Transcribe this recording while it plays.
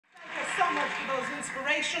so much for those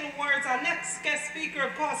inspirational words. Our next guest speaker,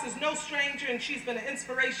 of course, is no stranger, and she's been an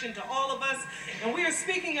inspiration to all of us. And we are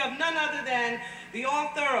speaking of none other than the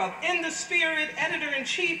author of In the Spirit,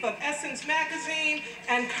 editor-in-chief of Essence Magazine,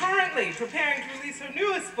 and currently preparing to release her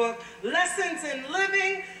newest book, Lessons in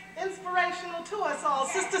Living, inspirational to us all,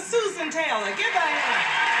 Sister Susan Taylor. Give her a hand.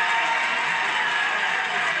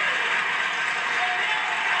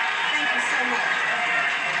 Thank you so much.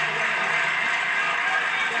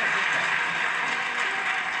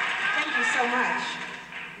 Thank you so much.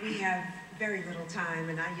 We have very little time,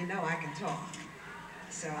 and you know I can talk.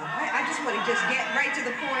 So I just want to just get right to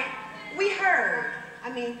the point. We heard.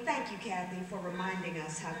 Thank you, Kathy, for reminding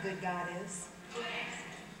us how good God is.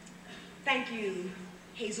 Thank you,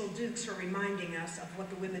 Hazel Dukes, for reminding us of what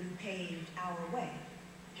the women who paved our way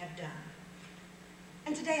have done.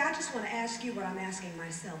 And today I just want to ask you what I'm asking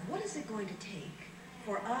myself. What is it going to take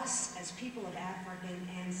for us as people of African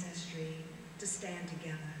ancestry to stand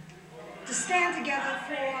together? To stand together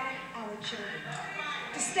for our children.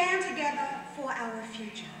 To stand together for our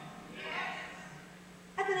future.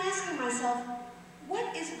 I've been asking myself,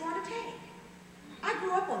 what is it going to take? I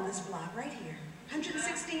grew up on this block right here.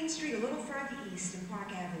 116th Street, a little further east in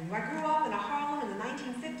Park Avenue. I grew up in a Harlem in the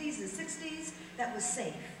 1950s and 60s that was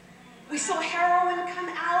safe. We saw heroin come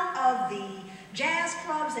out of the jazz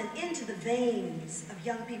clubs and into the veins of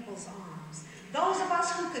young people's arms. Those of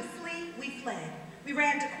us who could flee, we fled. We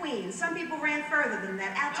ran to Queens. Some people ran further than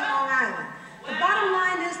that, out to Long Island. The bottom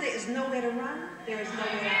line is there is nowhere to run, there is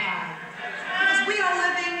nowhere to hide. Because we are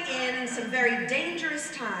living in some very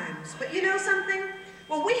dangerous times. But you know something?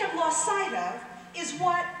 What we have lost sight of is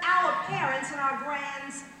what our parents and our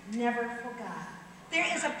grands never forgot. There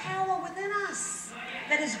is a power within us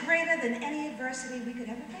that is greater than any adversity we could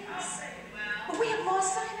ever face. But we have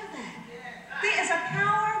lost sight of that. There is a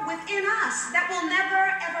power within us that will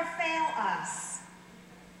never, ever fail us.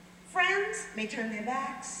 Friends may turn their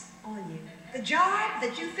backs on you. The job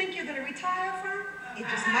that you think you're going to retire from, it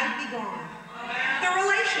just might be gone. The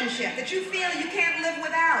relationship that you feel you can't live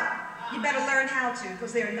without, you better learn how to,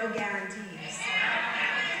 because there are no guarantees.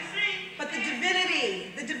 But the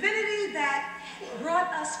divinity that brought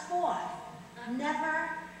us forth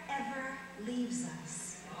never, ever leaves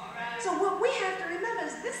us. So what we have to remember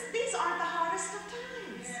is these aren't the hardest of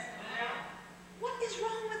times. What is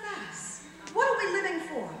wrong with us? What are we living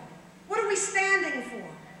for? What are we standing for?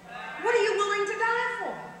 What are you willing to die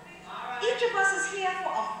for? Each of us is here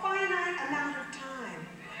for a finite amount of time.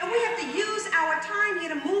 And we have to use our time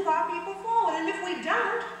here to move our people forward. And if we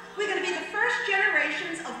don't, we're going to be the first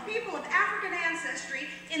generations of people of African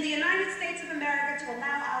ancestry in the United States of America to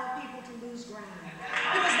allow our people to lose ground.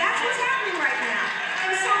 Because that's what's happening right now.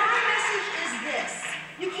 And so my message is this.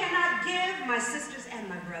 You cannot give, my sisters and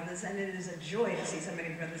my brothers, and it is a joy to see so many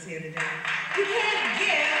brothers here today. You can't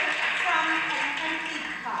give from an empty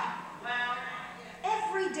cup.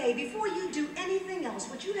 Every day, before you do anything else,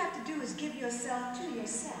 what you have to do is give yourself to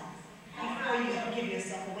yourself before you give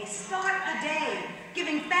yourself away. Start the day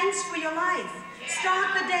giving thanks for your life.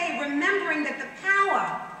 Start the day remembering that the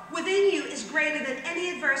power within you is greater than any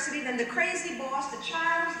adversity, than the crazy boss, the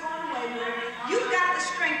child who's gone wayward. You've got the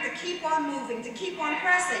strength to keep on moving, to keep on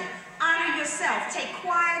pressing. Honor yourself. Take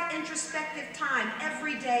quiet, introspective time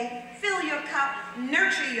every day. Fill your cup,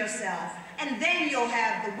 nurture yourself, and then you'll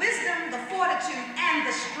have the wisdom, the fortitude, and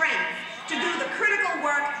the strength to do the critical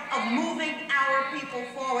work of moving our people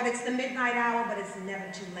forward. It's the midnight hour, but it's never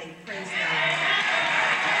too late. Praise God.